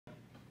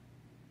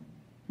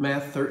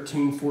Math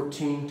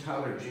 1314,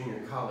 Tyler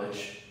Junior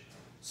College,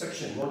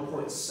 Section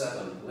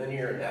 1.7,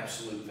 Linear and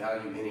Absolute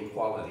Value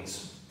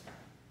Inequalities.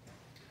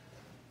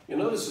 You'll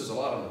notice there's a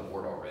lot on the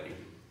board already.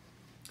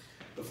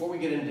 Before we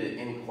get into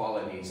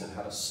inequalities and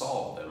how to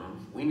solve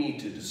them, we need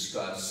to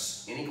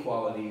discuss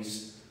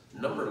inequalities,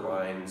 number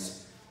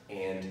lines,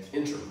 and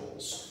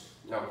intervals.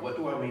 Now, what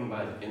do I mean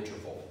by an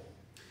interval?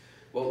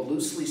 Well,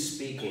 loosely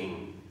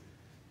speaking,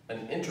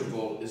 an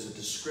interval is a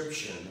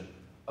description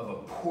of a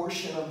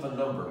portion of the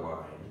number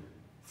line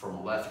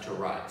from left to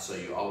right. So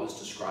you always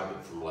describe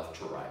it from left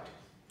to right.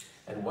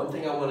 And one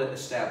thing I want to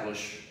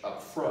establish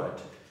up front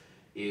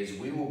is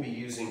we will be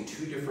using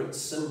two different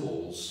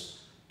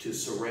symbols to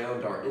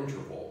surround our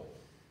interval,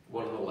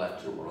 one on the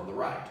left and one on the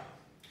right.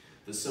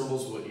 The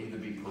symbols will either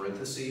be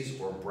parentheses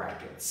or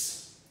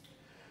brackets.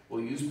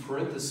 We'll use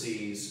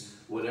parentheses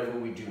whenever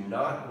we do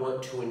not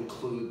want to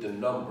include the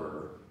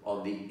number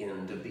on the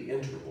end of the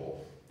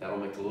interval. That'll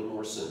make a little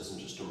more sense in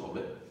just a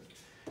moment.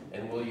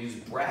 And we'll use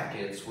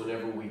brackets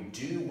whenever we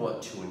do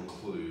want to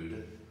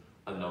include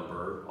a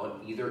number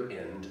on either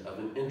end of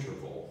an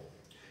interval.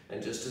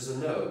 And just as a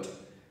note,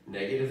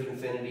 negative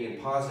infinity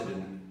and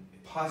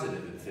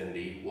positive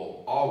infinity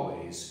will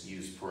always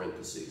use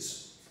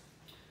parentheses.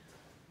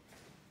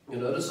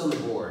 You'll notice on the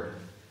board,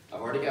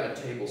 I've already got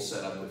a table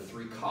set up with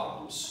 3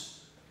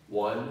 columns.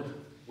 One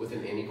with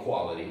an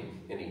inequality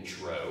in each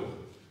row.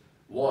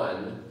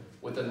 One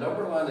with a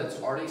number line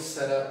that's already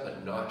set up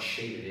but not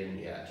shaded in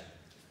yet.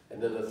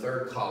 And then the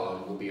third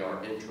column will be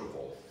our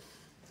interval.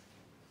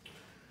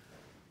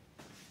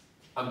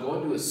 I'm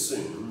going to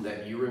assume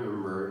that you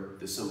remember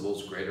the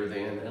symbols greater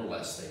than and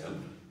less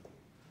than,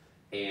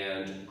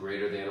 and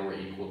greater than or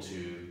equal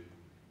to,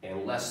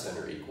 and less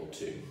than or equal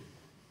to.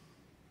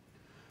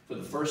 For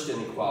the first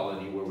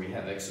inequality where we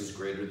have x is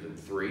greater than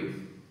 3,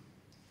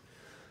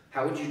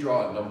 how would you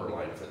draw a number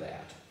line for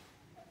that?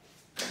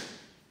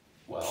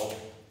 Well,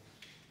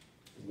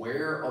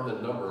 where on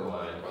the number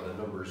line are the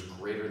numbers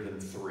greater than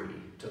 3?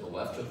 To the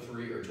left of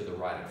 3 or to the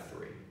right of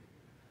 3?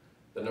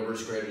 The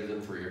numbers greater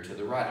than 3 are to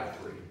the right of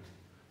 3.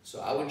 So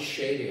I would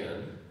shade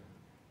in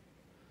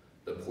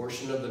the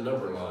portion of the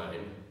number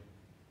line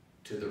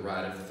to the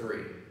right of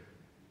 3.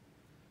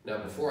 Now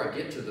before I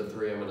get to the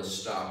 3, I'm going to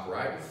stop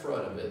right in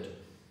front of it,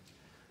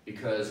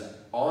 because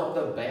on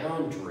the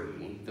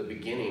boundary, the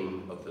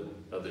beginning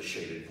of the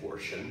shaded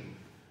portion,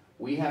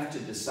 we have to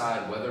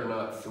decide whether or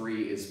not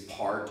 3 is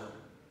part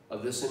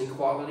of this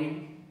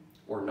inequality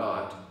or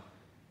not,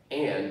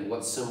 and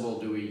what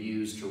symbol do we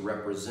use to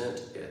represent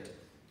it,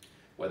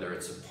 whether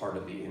it's a part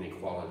of the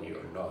inequality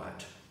or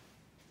not.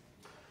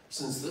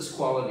 Since this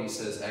quality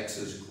says x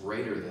is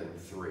greater than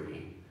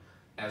 3,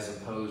 as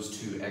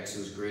opposed to x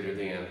is greater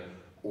than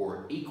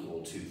or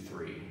equal to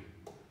 3,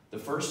 the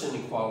first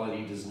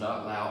inequality does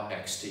not allow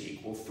x to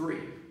equal 3.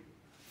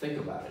 Think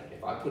about it.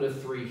 If I put a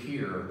 3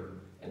 here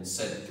and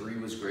said 3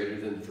 was greater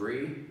than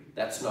 3,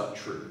 that's not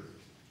true.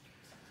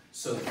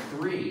 So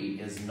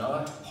 3 is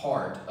not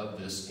part of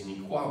this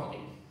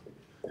inequality,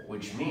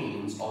 which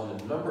means on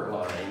the number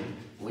line,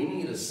 we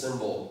need a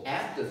symbol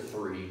at the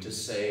 3 to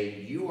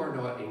say you are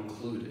not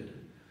included.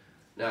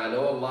 Now I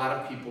know a lot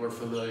of people are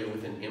familiar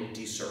with an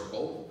empty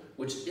circle,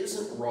 which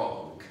isn't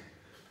wrong,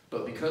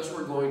 but because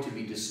we're going to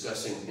be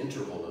discussing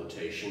interval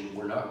notation,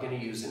 we're not going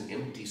to use an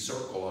empty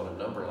circle on a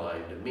number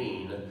line to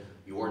mean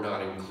you're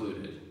not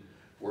included.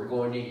 We're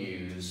going to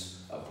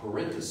use a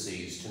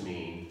parentheses to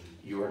mean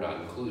you are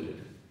not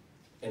included.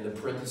 And the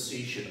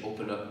parentheses should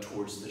open up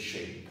towards the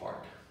shaded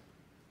part.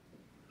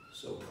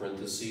 So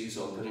parentheses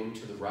opening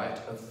to the right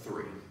of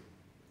 3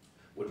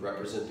 would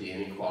represent the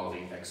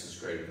inequality x is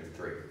greater than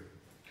 3.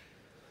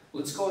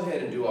 Let's go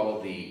ahead and do all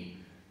of the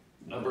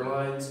number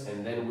lines,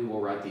 and then we will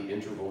write the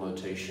interval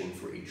notation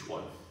for each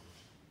one.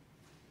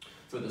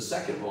 For the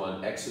second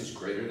one, x is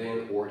greater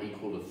than or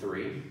equal to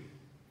 3,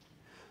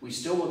 we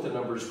still want the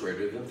numbers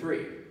greater than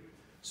 3.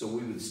 So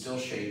we would still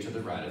shade to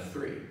the right of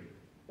 3.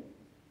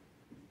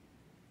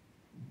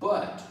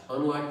 But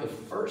unlike the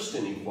first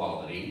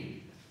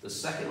inequality, the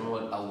second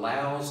one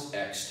allows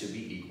x to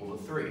be equal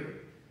to 3.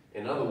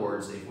 In other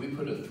words, if we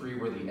put a 3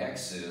 where the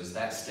x is,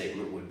 that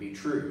statement would be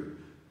true.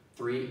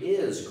 3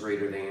 is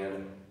greater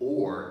than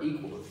or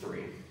equal to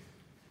 3.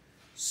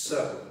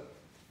 So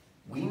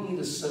we need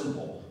a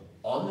symbol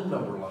on the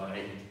number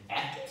line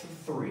at the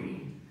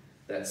 3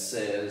 that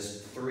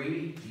says,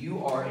 3,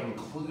 you are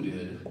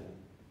included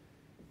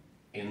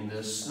in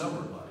this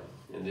number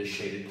line, in this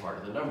shaded part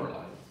of the number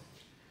line.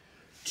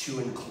 To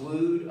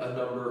include a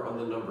number on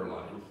the number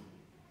line,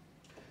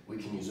 we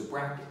can use a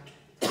bracket.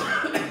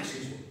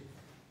 Excuse me.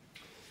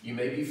 You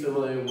may be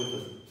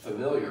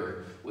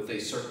familiar with a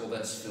circle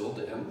that's filled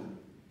in,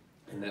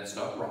 and that's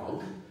not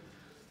wrong.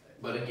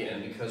 But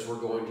again, because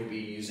we're going to be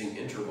using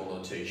interval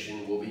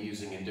notation, we'll be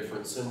using a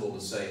different symbol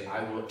to say,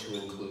 I want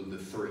to include the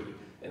 3.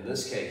 In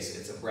this case,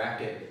 it's a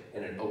bracket,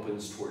 and it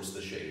opens towards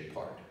the shaded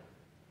part.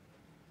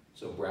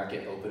 So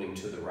bracket opening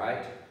to the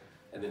right,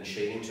 and then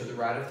shading to the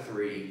right of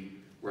 3,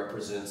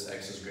 represents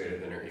x is greater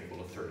than or equal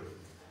to 3.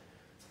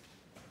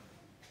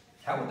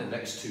 How would the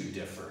next two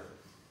differ?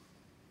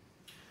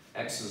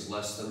 x is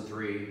less than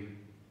 3,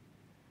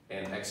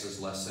 and x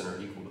is less than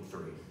or equal to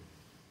 3.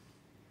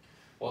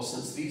 Well,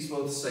 since these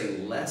both say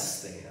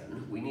less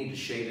than, we need to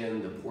shade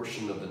in the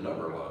portion of the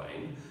number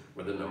line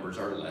where the numbers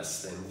are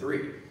less than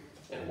 3.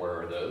 And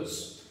where are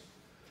those?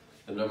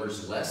 The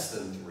numbers less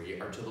than 3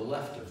 are to the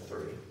left of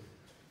 3.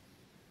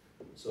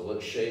 So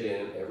let's shade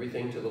in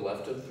everything to the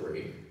left of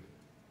 3.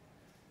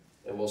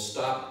 And we'll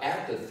stop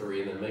at the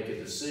 3 and then make a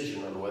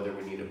decision on whether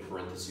we need a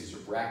parentheses or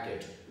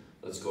bracket.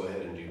 Let's go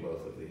ahead and do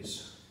both of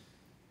these.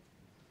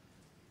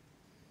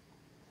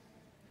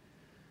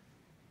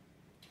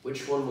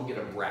 Which one will get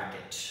a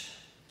bracket?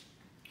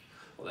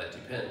 Well, that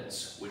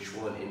depends. Which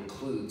one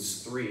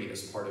includes 3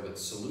 as part of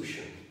its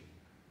solution?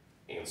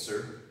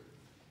 Answer,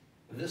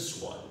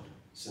 this one,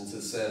 since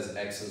it says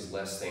x is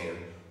less than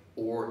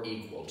or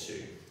equal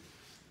to.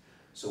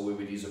 So we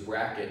would use a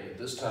bracket, but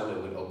this time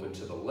it would open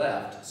to the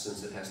left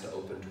since it has to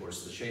open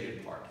towards the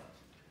shaded part.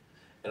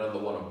 And on the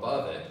one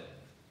above it,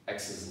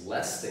 x is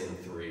less than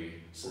 3,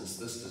 since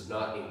this does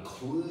not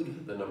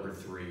include the number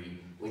 3,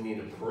 we need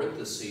a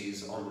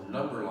parentheses on the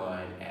number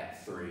line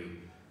at 3,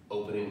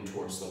 opening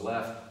towards the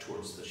left,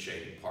 towards the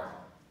shaded part.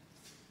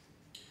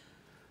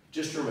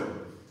 Just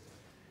remember,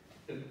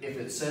 if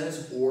it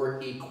says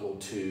or equal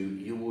to,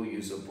 you will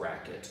use a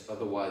bracket.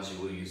 Otherwise, you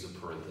will use a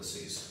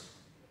parentheses.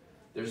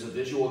 There's a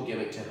visual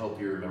gimmick to help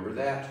you remember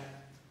that.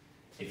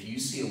 If you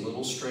see a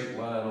little straight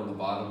line on the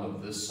bottom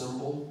of this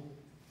symbol,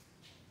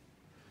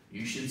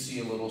 you should see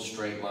a little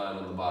straight line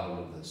on the bottom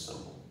of this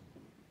symbol,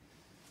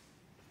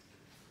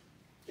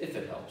 if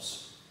it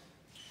helps.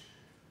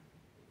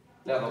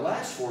 Now, the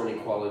last 4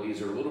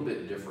 inequalities are a little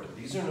bit different.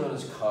 These are known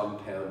as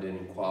compound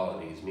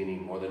inequalities,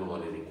 meaning more than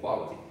one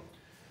inequality.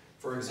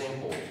 For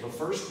example, the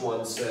first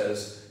one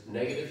says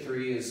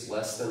 -3 is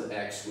less than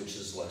x, which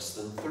is less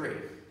than 3.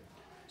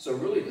 So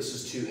really, this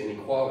is 2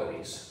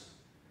 inequalities.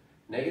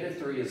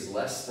 -3 is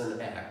less than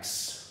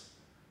x,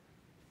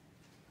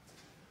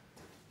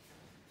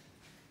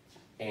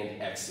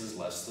 and x is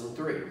less than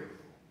 3.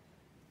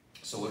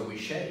 So what do we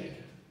shade?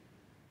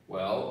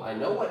 Well, I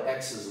know what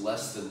x is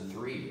less than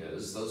 3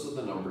 is. Those are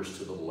the numbers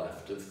to the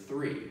left of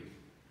 3.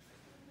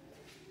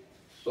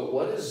 But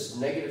what is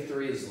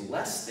 -3 is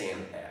less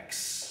than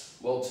x?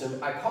 Well,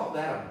 Tim, I call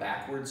that a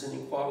backwards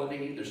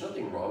inequality. There's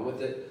nothing wrong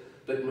with it.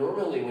 But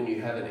normally when you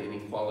have an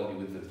inequality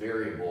with a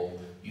variable,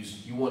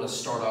 you want to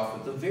start off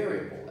with the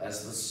variable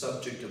as the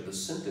subject of the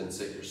sentence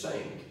that you're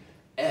saying.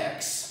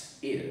 X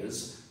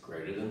is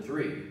greater than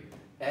 3.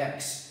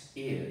 X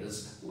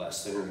is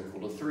less than or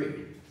equal to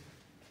 3.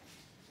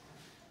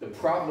 The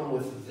problem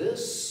with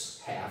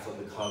this half of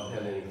the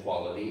compound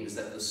inequality is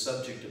that the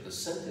subject of the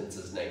sentence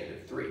is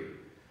 -3.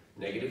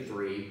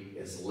 -3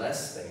 is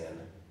less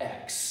than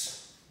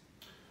x.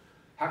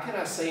 How can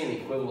I say an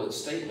equivalent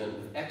statement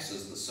if x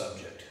is the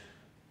subject?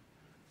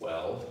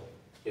 Well,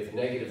 if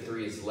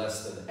 -3 is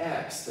less than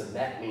x, then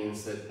that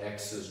means that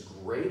x is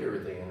greater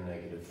than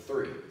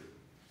 -3.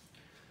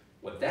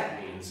 What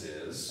that means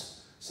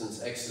is,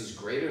 since x is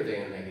greater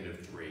than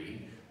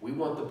 -3, we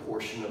want the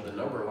portion of the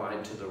number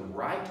line to the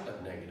right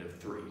of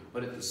 -3,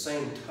 but at the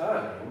same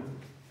time,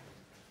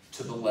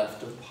 to the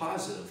left of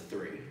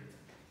 +3.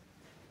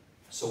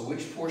 So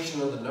which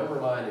portion of the number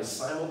line is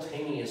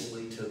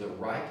simultaneously to the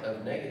right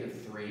of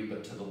 -3,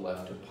 but to the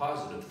left of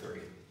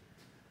 +3?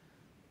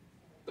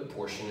 The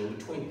portion in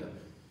between them.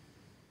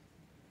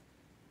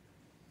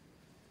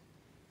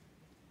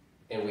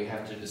 And we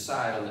have to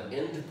decide on the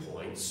end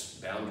points,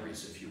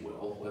 boundaries if you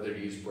will, whether to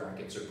use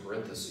brackets or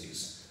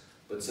parentheses.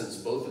 But since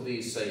both of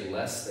these say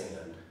less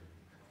than,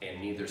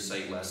 and neither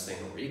say less than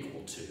or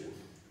equal to,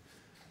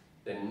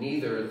 then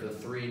neither the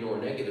 3 nor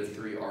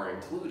 -3 are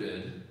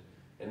included,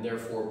 and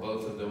therefore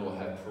both of them will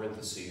have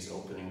parentheses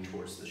opening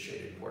towards the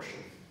shaded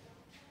portion.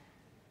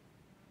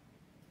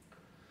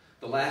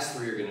 The last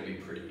 3 are going to be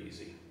pretty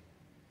easy,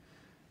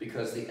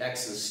 because the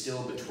x is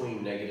still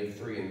between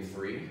 -3 and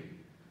 3.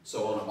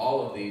 So on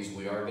all of these,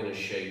 we are going to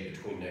shade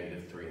between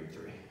 -3 and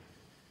 3.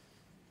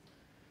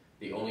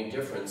 The only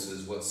difference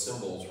is what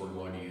symbols we're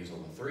going to use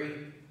on the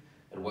 3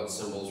 and what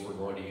symbols we're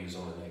going to use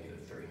on the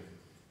 -3.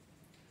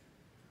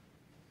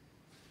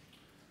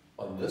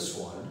 On this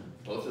one,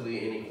 both of the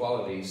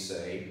inequalities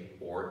say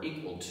or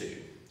equal to,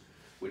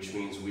 which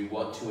means we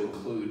want to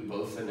include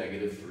both the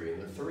 -3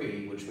 and the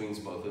 3, which means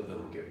both of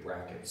them get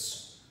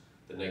brackets.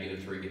 The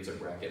 -3 gets a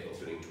bracket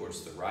opening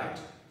towards the right,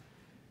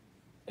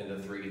 and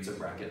the 3 gets a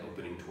bracket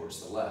opening towards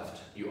the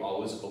left. You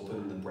always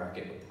open the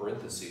bracket of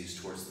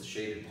parentheses towards the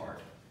shaded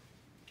part.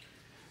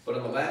 But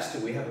on the last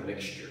 2, we have a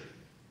mixture.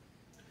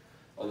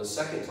 On the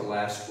second to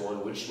last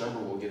one, which number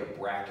will get a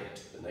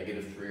bracket, the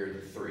 -3 or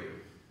the 3?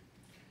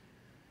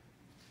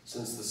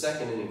 Since the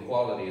second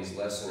inequality is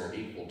less than or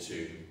equal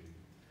to,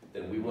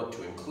 then we want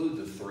to include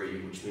the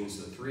 3, which means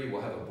the 3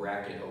 will have a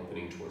bracket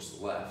opening towards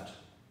the left.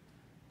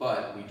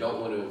 But we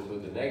don't want to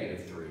include the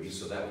 -3,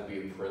 so that will be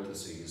a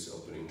parentheses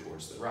opening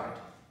towards the right.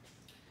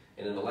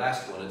 And in the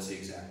last one, it's the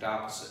exact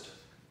opposite.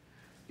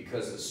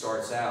 Because it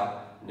starts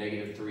out,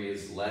 -3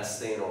 is less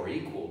than or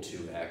equal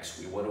to x,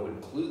 we want to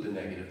include the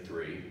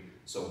 -3,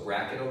 So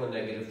bracket on the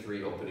negative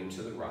 3 opening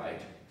to the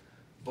right.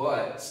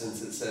 But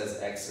since it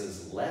says x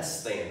is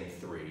less than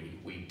 3,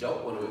 we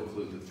don't want to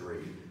include the 3.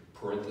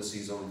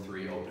 Parentheses on the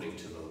 3 opening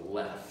to the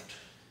left.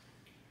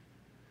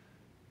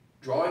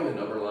 Drawing the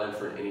number line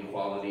for an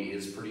inequality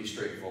is pretty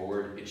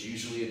straightforward. It's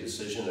usually a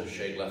decision of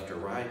shade left or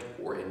right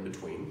or in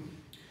between.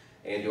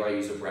 And do I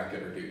use a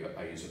bracket or do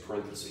I use a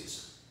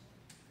parentheses?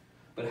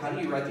 But how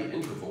do you write the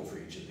interval for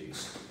each of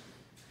these?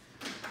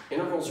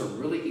 Intervals are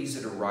really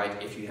easy to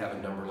write if you have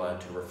a number line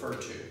to refer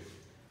to.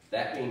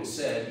 That being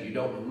said, you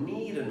don't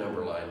need a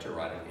number line to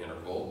write an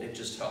interval, it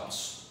just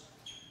helps.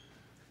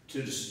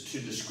 To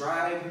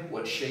describe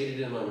what's shaded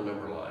in on a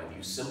number line,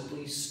 you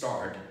simply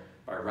start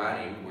by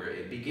writing where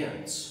it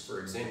begins. For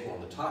example,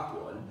 on the top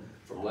one,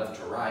 from left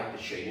to right,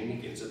 the shading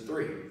begins at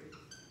 3.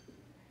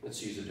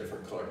 Let's use a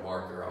different colored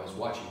marker. I was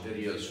watching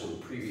videos from the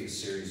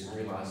previous series and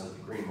realized that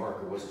the green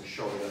marker wasn't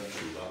showing up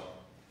too well.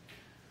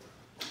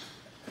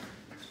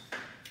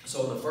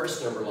 So on the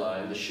first number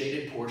line, the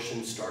shaded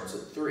portion starts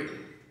at 3.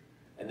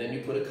 And then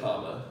you put a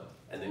comma,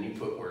 and then you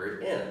put where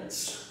it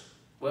ends.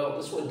 Well,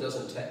 this one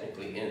doesn't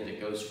technically end, it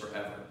goes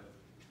forever.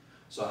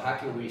 So how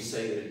can we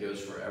say that it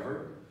goes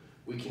forever?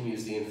 We can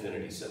use the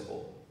infinity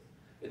symbol.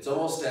 It's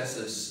almost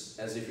as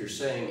if you're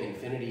saying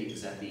infinity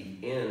is at the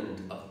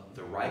end of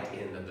the right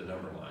end of the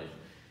number line.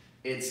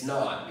 It's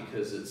not,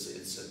 because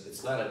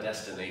it's not a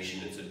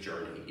destination, it's a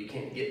journey. You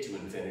can't get to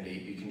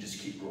infinity, you can just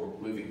keep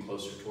moving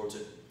closer towards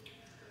it.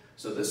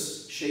 So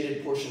this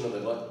shaded portion of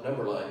the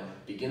number line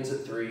begins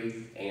at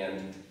 3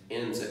 and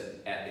ends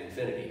at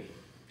infinity.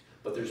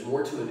 But there's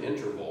more to an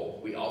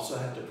interval. We also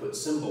have to put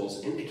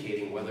symbols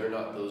indicating whether or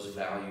not those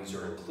values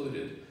are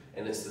included.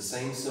 And it's the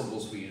same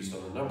symbols we used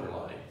on the number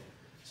line.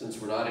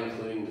 Since we're not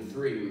including the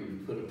 3, we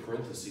would put a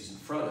parenthesis in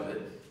front of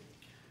it.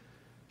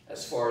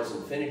 As far as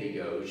infinity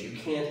goes, you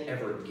can't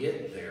ever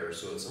get there,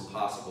 so it's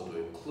impossible to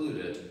include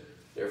it.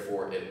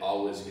 Therefore, it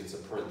always gets a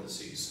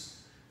parenthesis.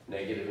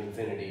 Negative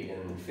infinity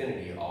and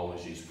infinity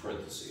always use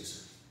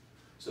parentheses.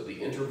 So the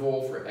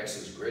interval for x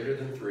is greater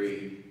than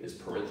 3 is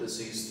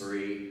parentheses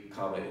 3,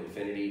 comma,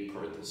 infinity,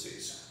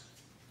 parentheses.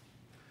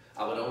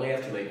 I would only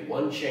have to make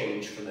one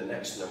change for the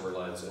next number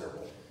line's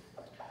interval.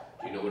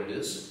 Do you know what it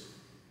is?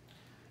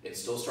 It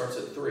still starts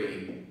at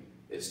 3,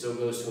 it still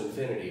goes to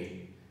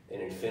infinity,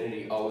 and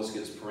infinity always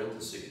gets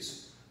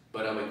parentheses.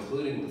 But I'm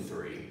including the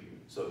 3,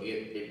 so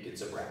it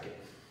gets a bracket.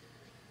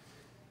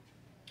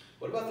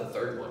 What about the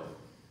third one?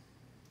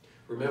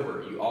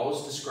 Remember, you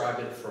always describe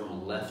it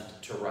from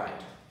left to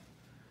right.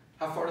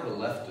 How far to the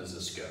left does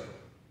this go?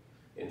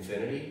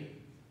 Infinity?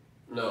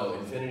 No,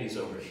 infinity's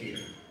over here.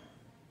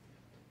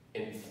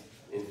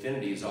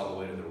 Infinity is all the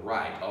way to the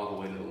right, all the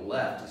way to the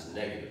left is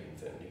negative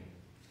infinity.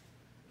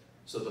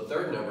 So the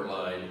third number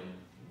line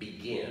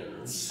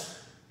begins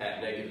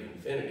at negative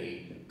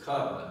infinity,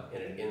 comma,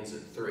 and it ends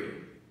at 3.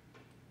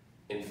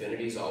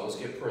 Infinities always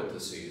get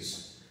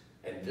parentheses,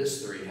 and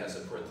this 3 has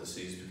a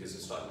parentheses because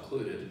it's not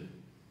included.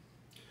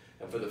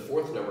 And for the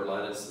fourth number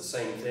line, it's the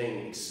same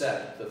thing,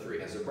 except the 3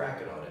 has a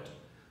bracket on it.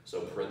 So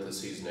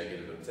parentheses,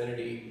 negative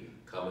infinity,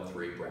 comma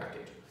 3,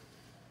 bracket.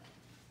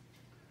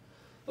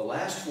 The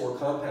last 4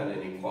 compound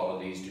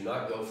inequalities do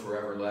not go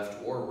forever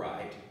left or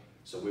right,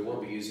 so we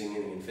won't be using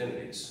any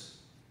infinities.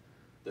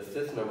 The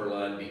fifth number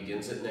line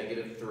begins at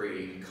negative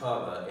 3,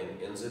 comma,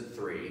 and ends at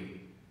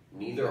 3.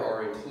 Neither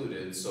are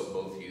included, so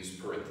both use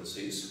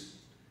parentheses.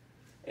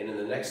 And in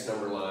the next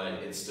number line,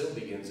 it still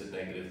begins at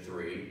negative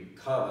 3,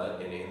 comma,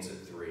 and ends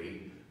at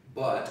 3,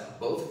 but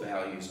both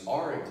values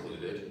are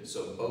included,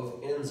 so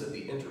both ends of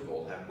the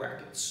interval have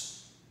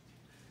brackets.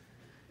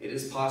 It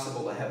is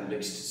possible to have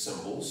mixed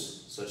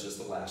symbols, such as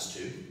the last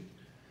 2.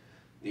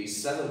 The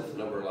seventh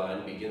number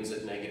line begins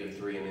at negative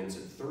 3 and ends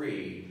at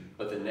 3,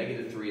 but the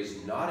negative 3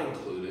 is not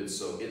included,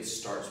 so it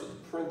starts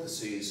with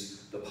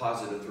parentheses. The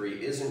positive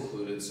 3 is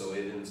included, so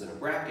it ends in a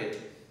bracket.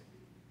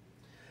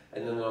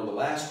 And then on the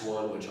last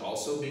one, which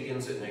also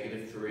begins at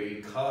negative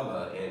 3,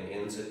 comma, and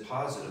ends at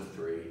positive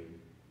 3,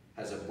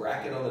 has a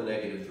bracket on the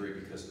negative 3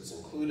 because it's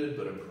included,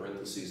 but a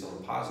parentheses on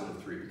the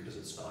positive 3 because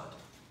it's not.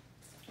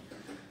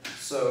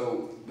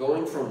 So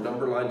going from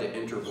number line to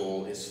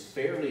interval is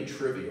fairly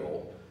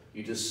trivial.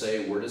 You just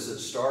say, where does it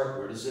start,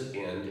 where does it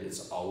end?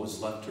 It's always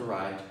left to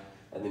right,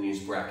 and then use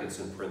brackets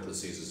and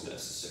parentheses as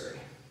necessary.